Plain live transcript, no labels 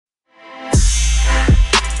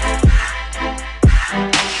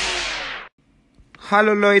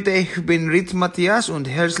Hallo Leute, ich bin Ritz Matthias und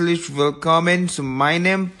herzlich willkommen zu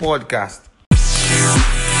meinem Podcast.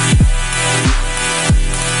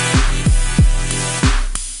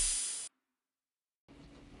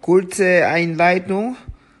 Kurze Einleitung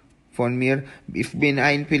von mir. Ich bin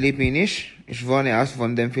ein Filipinisch. Ich wohne aus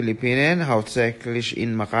von den Philippinen, hauptsächlich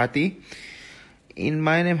in Makati. In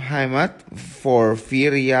meinem Heimat vor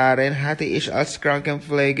 4 Jahren hatte ich als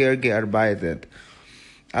Krankenpfleger gearbeitet.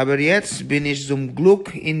 Aber jetzt bin ich zum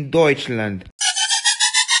Glück in Deutschland.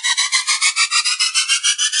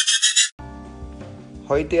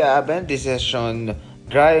 Heute Abend ist es schon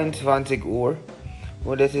 23 Uhr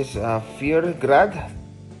und es ist 4 Grad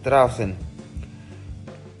draußen.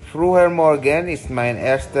 Früher morgen ist mein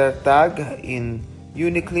erster Tag im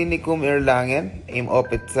Uniklinikum Erlangen, im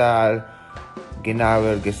Ospital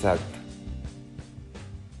genauer gesagt.